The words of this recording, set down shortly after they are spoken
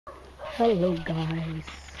Hello guys,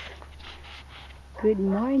 good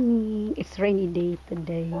morning. It's rainy day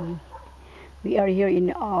today. We are here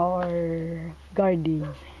in our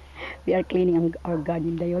garden. We are cleaning our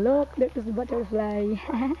garden. There, look, there's the butterfly.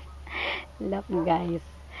 Look guys,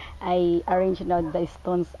 I arranged now the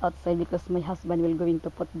stones outside because my husband will going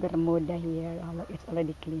to put Bermuda here. Oh, look, it's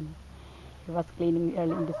already clean. He was cleaning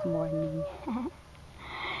early in this morning.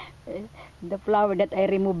 The flower that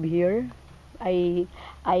I remove here, I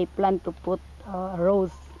plan to put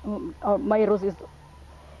rose. My rose is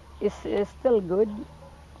still good,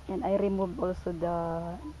 and I remove also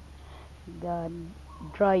the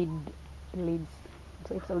dried leaves,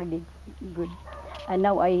 so it's already good. And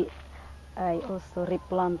now I also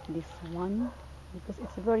replant this one because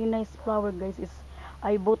it's a very nice flower, guys.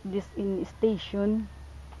 I bought this in station.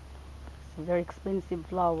 It's a very expensive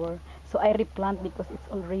flower, so I replant because it's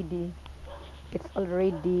already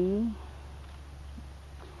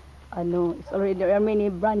there are many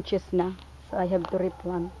branches na, so I have to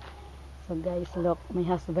replant. So guys, look, my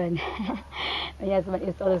husband my husband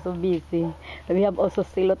is also busy. We have also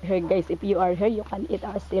silot here, guys. If you are here, you can eat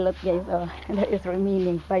our silot, guys. There is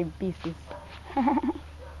remaining 5 pieces.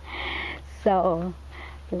 So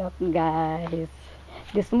look guys,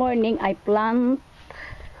 this morning I plant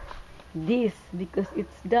this because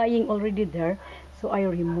it's dying already there, so I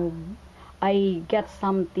get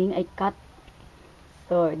something, I cut.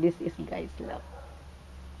 So this is, guys, look,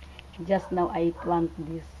 just now I plant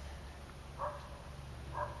this.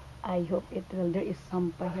 I hope it will, there is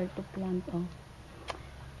some here to plant. Oh,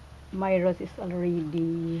 my rose is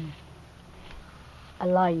already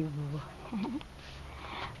alive.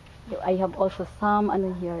 I have also some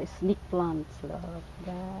here, snake plants. Look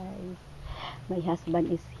guys, my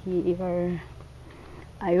husband is here.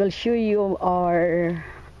 I will show you our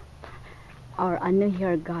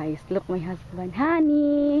here, guys. Look, my husband,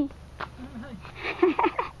 honey.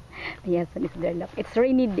 My husband is there. Look, it's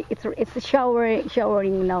rainy. It's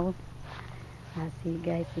showering now. See,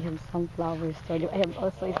 guys, we have some flowers. So I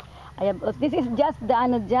have also, this is just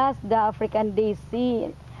the African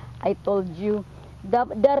daisy. I told you the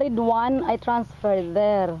red one I transferred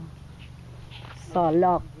there. So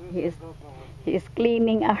look, he is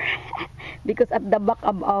cleaning our because at the back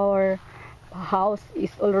of our house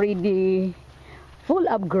is already full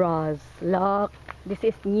of grass. Look, this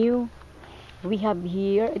is new. We have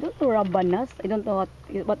here, I don't know, rabanas. I don't know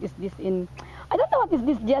what is this in, I don't know what is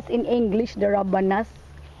this just in English, the rabanas.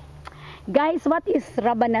 Guys, what is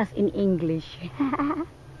rabanas in English?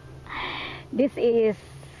 This is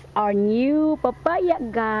our new papaya,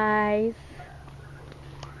 guys.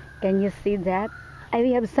 Can you see that?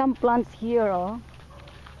 We have some plants here. Oh,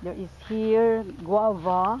 there is here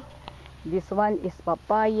guava. This one is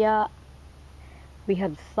papaya. We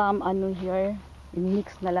have some here,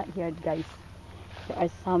 mix na lang here, guys. There are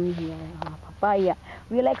some here, papaya.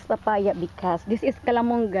 We like papaya because this is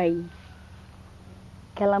kalamunggay.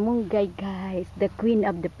 Kalamunggay, guys, the queen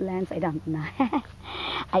of the plants. I don't know.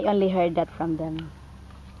 I only heard that from them.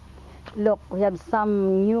 Look, we have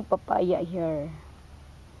some new papaya here.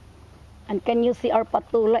 And can you see our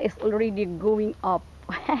patula is already going up?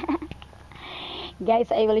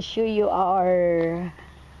 Guys, I will show you our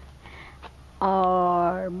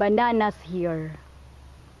bananas here.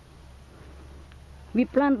 We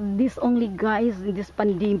plant this only, guys, in this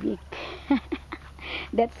pandemic.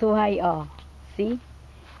 That's why, see,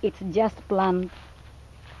 it's just plant.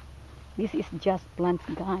 This is just plants,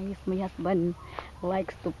 guys. My husband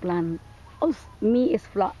likes to plant. Also, me,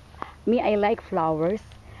 I like flowers,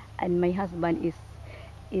 and my husband he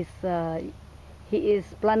is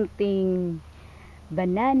planting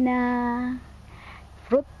banana,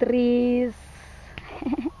 fruit trees,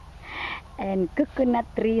 and coconut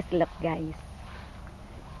trees. Look, guys,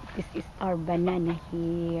 this is our banana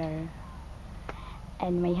here,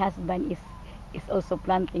 and my husband is also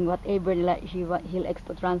planting whatever he likes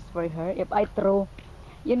to transfer her. If I throw,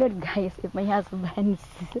 you know, guys, if my husband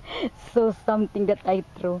saw something that I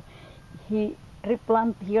throw, he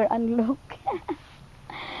replant here, and look.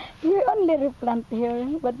 He only replant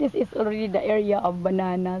here, but this is already the area of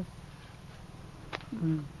bananas.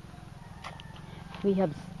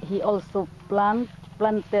 He also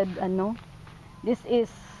planted this is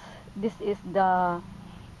the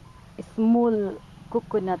small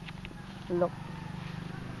coconut. Look,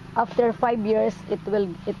 after 5 years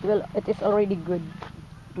it is already good.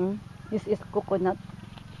 This is coconut.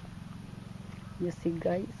 You see,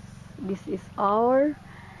 guys, this is our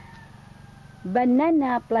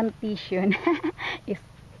banana plantation. it's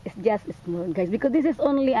just small, guys, because this is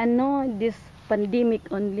only this pandemic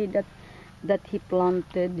only that he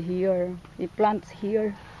planted here. He plants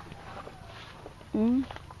here. Mm?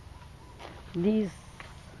 This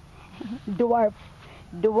dwarf,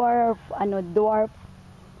 dwarf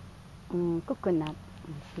coconut.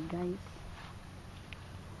 See guys,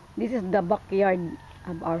 this is the backyard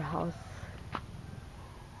of our house.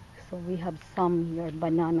 So we have some here,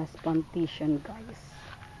 bananas plantation, guys.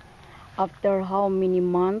 After how many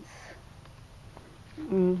months,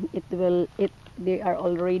 they are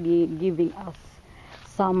already giving us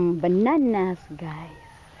some bananas, guys.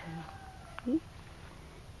 See?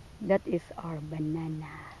 That is our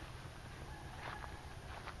banana.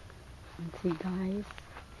 See, guys.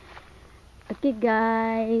 Okay,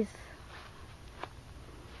 guys.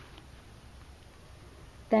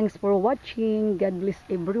 Thanks for watching. God bless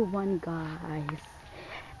everyone, guys.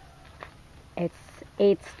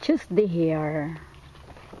 It's Tuesday here,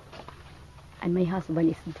 and my husband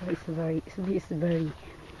is very he is very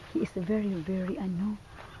he is very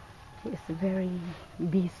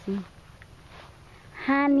busy.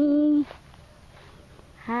 Honey,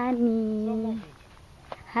 honey,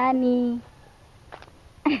 honey.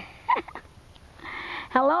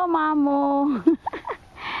 Hello, Mamo.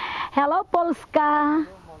 Hello, Polska.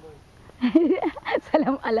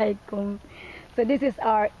 Assalamualaikum. So this is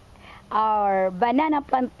our banana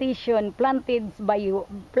plantation plants by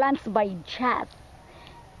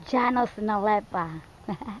Janos Nalepa.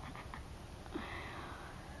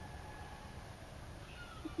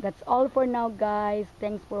 That's all for now, guys.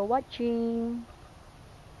 Thanks for watching.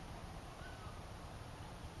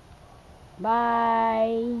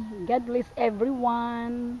 Bye. God bless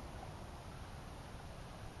everyone.